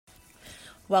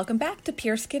Welcome back to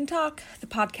Pure Skin Talk, the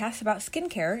podcast about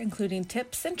skincare, including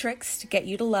tips and tricks to get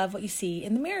you to love what you see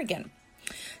in the mirror again.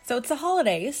 So it's the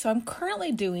holidays, so I'm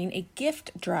currently doing a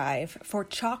gift drive for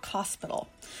Chalk Hospital.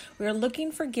 We are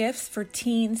looking for gifts for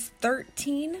teens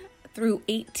 13 through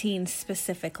 18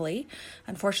 specifically.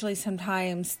 Unfortunately,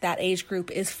 sometimes that age group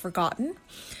is forgotten.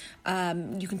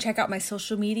 You can check out my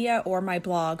social media or my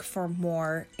blog for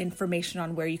more information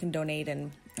on where you can donate.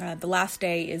 And the last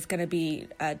day is going to be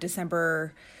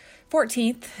December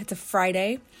 14th. It's a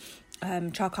Friday.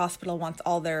 Chalk Hospital wants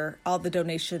all the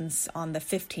donations on the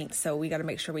 15th, so we got to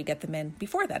make sure we get them in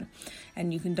before then.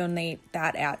 And you can donate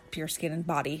that at Pure Skin and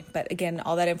Body. But again,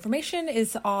 all that information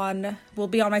will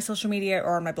be on my social media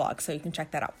or on my blog, so you can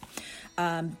check that out.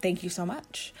 Thank you so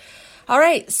much. All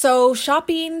right, so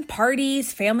shopping,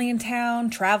 parties, family in town,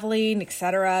 traveling,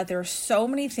 etc. There are so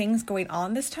many things going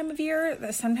on this time of year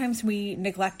that sometimes we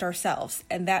neglect ourselves,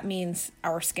 and that means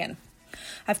our skin.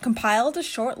 I've compiled a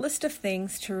short list of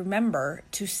things to remember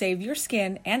to save your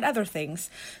skin and other things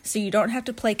so you don't have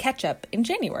to play catch up in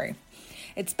January.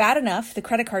 It's bad enough the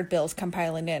credit card bills come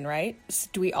piling in, right? So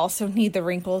do we also need the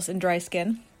wrinkles and dry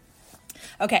skin?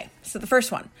 Okay, so the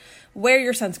first one, wear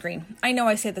your sunscreen. I know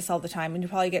I say this all the time and you're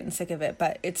probably getting sick of it,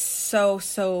 but it's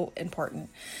so important.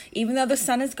 Even though the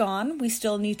sun is gone, we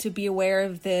still need to be aware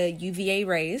of the UVA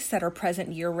rays that are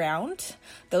present year round.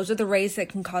 Those are the rays that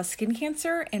can cause skin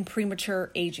cancer and premature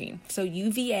aging. So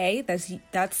UVA,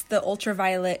 that's the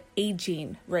ultraviolet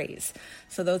aging rays.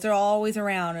 So those are always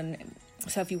around. And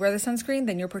so if you wear the sunscreen,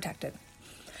 then you're protected.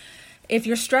 If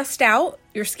you're stressed out,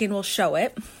 your skin will show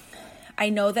it. I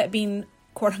know that being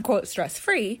quote-unquote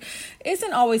stress-free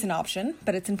isn't always an option,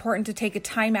 but it's important to take a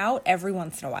time out every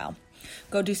once in a while.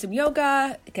 Go do some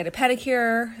yoga, get a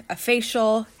pedicure, a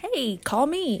facial, hey, call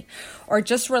me, or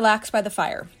just relax by the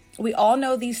fire. We all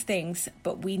know these things,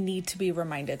 but we need to be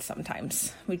reminded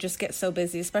sometimes. We just get so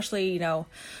busy, especially,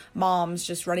 moms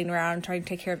just running around trying to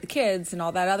take care of the kids and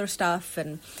all that other stuff,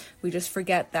 and we just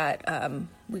forget that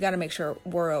we got to make sure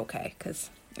we're okay,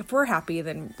 because if we're happy,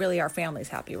 then really our family's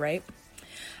happy, right?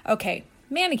 Okay,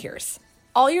 manicures.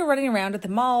 All you're running around at the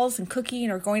malls and cooking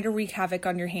are going to wreak havoc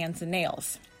on your hands and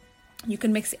nails. You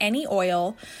can mix any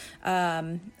oil.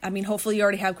 Hopefully you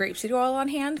already have grapeseed oil on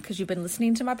hand because you've been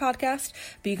listening to my podcast,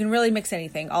 but you can really mix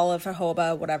anything, olive,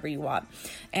 jojoba, whatever you want,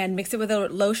 and mix it with a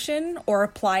lotion or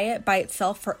apply it by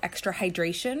itself for extra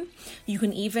hydration. You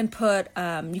can even put,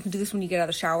 you can do this when you get out of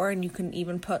the shower, and you can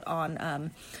even put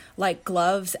on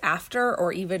gloves after,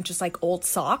 or even just like old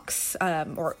socks, I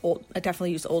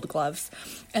definitely use old gloves,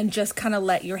 and just kind of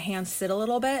let your hands sit a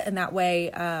little bit. And that way,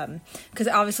 because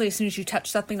obviously as soon as you touch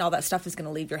something, all that stuff is going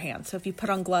to leave your hands. So if you put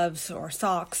on gloves or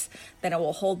socks, then it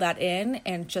will hold that in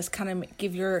and just kind of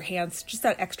give your hands just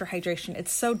that extra hydration.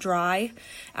 It's so dry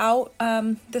out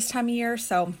this time of year,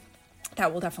 so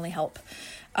that will definitely help.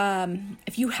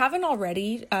 If you haven't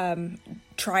already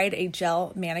tried a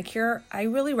gel manicure, I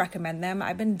really recommend them.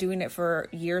 I've been doing it for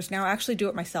years now. I actually do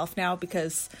it myself now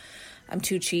because I'm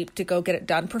too cheap to go get it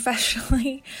done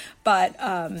professionally. But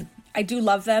I do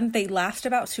love them. They last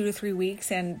about 2 to 3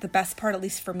 weeks. And the best part, at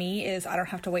least for me, is I don't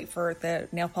have to wait for the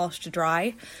nail polish to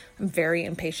dry. I'm very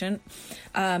impatient.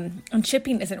 And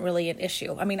chipping isn't really an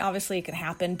issue. I mean, obviously it can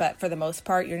happen, but for the most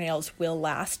part, your nails will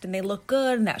last and they look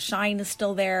good and that shine is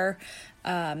still there.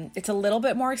 It's a little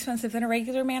bit more expensive than a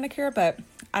regular manicure, but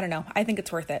I don't know. I think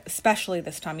it's worth it, especially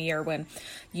this time of year when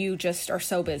you just are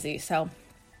so busy. So,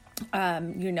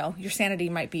 your sanity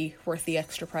might be worth the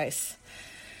extra price.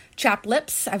 Chapped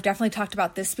lips. I've definitely talked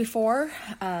about this before.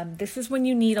 This is when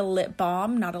you need a lip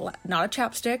balm, not a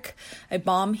chapstick. A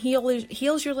balm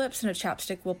heals your lips, and a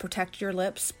chapstick will protect your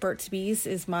lips. Burt's Bees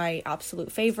is my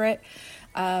absolute favorite.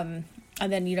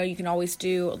 And then, you can always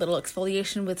do a little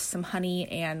exfoliation with some honey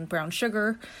and brown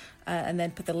sugar, and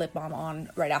then put the lip balm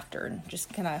on right after, and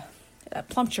just kind of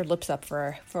plumps your lips up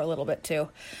for a little bit too.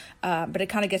 But it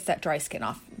kind of gets that dry skin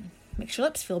off. Makes your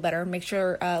lips feel better. Makes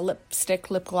your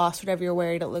lipstick, lip gloss, whatever you're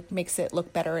wearing, makes it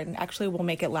look better, and actually will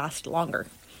make it last longer.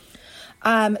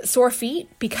 Sore feet,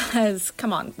 because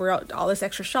come on, we're all this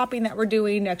extra shopping that we're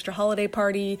doing, extra holiday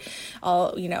party,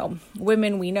 all,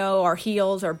 women, we know our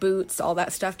heels, our boots, all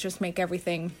that stuff just make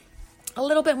everything a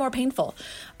little bit more painful.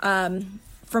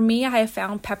 For me, I have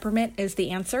found peppermint is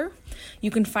the answer.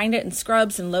 You can find it in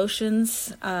scrubs and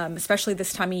lotions, especially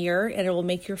this time of year, and it will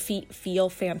make your feet feel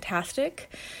fantastic.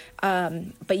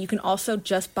 But you can also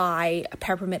just buy a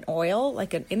peppermint oil,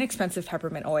 like an inexpensive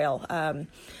peppermint oil.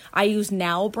 I use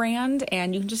Now brand,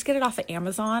 and you can just get it off of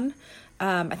Amazon.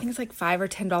 I think it's like $5 or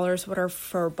 $10, whatever,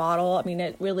 for a bottle. I mean,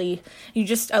 it really,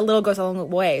 a little goes a long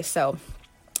way. So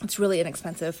It's really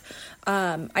inexpensive.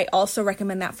 I also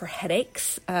recommend that for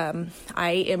headaches.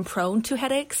 I am prone to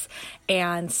headaches,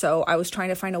 and so I was trying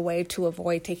to find a way to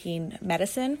avoid taking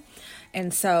medicine.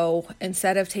 And so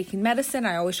instead of taking medicine,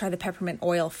 I always try the peppermint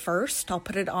oil first. I'll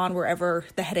put it on wherever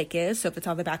the headache is. So if it's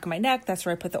on the back of my neck, that's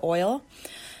where I put the oil.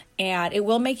 And it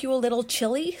will make you a little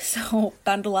chilly, so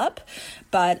bundle up.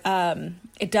 But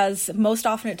it does, most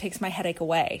often it takes my headache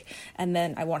away, and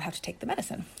then I won't have to take the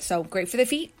medicine. So great for the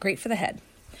feet, great for the head.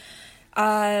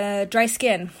 Dry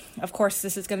skin. Of course,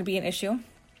 this is going to be an issue.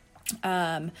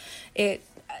 I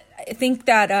think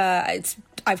that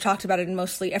I've talked about it in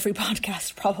mostly every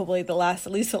podcast, probably at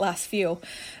least the last few.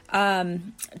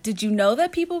 Did you know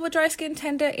that people with dry skin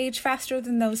tend to age faster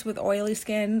than those with oily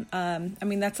skin? I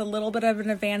mean, that's a little bit of an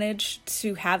advantage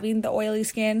to having the oily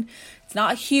skin. It's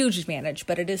not a huge advantage,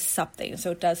 but it is something.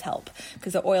 So it does help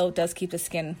because the oil does keep the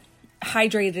skin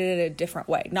hydrated in a different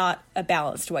way, not a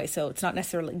balanced way. So it's not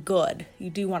necessarily good. You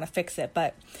do want to fix it,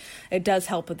 but it does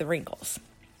help with the wrinkles.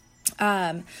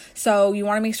 So you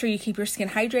want to make sure you keep your skin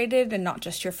hydrated and not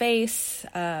just your face.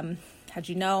 How'd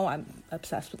you know? I'm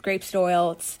obsessed with grapeseed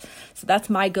oil. So that's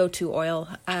my go-to oil.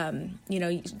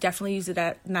 You definitely use it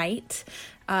at night,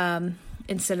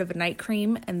 instead of a night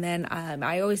cream. And then,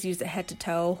 I always use it head to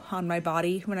toe on my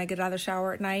body when I get out of the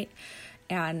shower at night.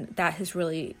 And that has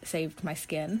really saved my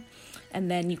skin.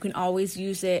 And then you can always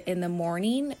use it in the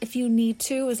morning if you need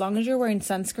to, as long as you're wearing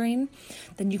sunscreen.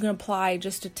 Then you can apply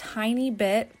just a tiny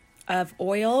bit of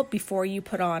oil before you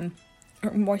put on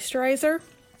moisturizer,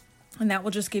 and that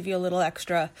will just give you a little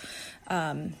extra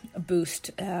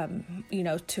boost,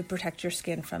 to protect your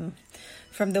skin from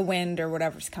the wind or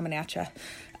whatever's coming at you.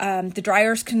 The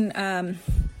dryers can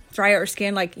dry your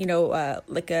skin, if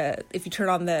you turn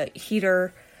on the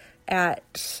heater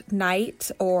at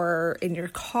night or in your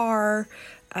car.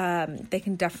 They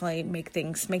can definitely make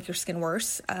your skin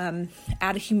worse. Add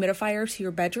a humidifier to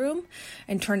your bedroom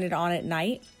and turn it on at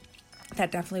night. That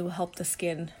definitely will help the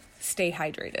skin stay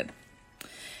hydrated.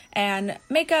 And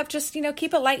makeup, just,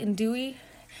 keep it light and dewy,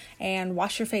 and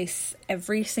wash your face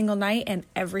every single night and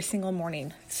every single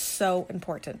morning. So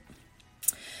important.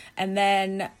 And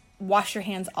then wash your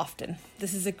hands often.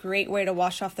 This is a great way to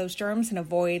wash off those germs and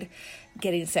avoid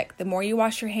getting sick. The more you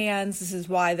wash your hands, this is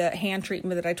why the hand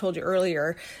treatment that I told you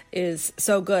earlier is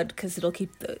so good, because it'll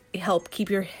help keep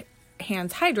your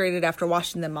hands hydrated after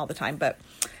washing them all the time, but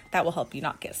that will help you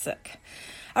not get sick.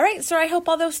 All right, so I hope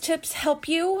all those tips help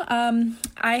you.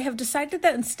 I have decided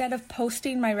that instead of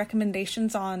posting my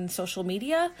recommendations on social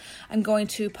media, I'm going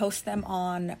to post them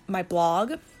on my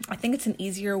blog. I think it's an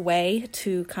easier way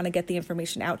to kind of get the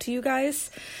information out to you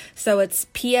guys. So it's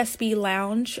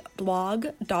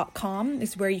psbloungeblog.com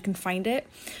is where you can find it.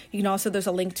 You can also, there's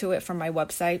a link to it from my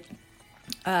website.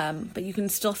 But you can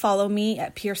still follow me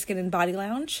at Pure Skin and Body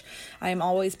Lounge. I am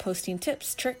always posting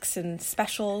tips, tricks, and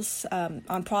specials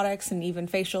on products and even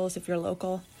facials if you're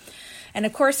local. And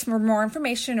of course, for more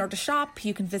information or to shop,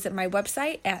 you can visit my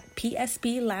website at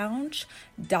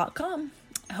psblounge.com.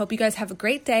 I hope you guys have a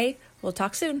great day. We'll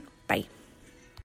talk soon. Bye.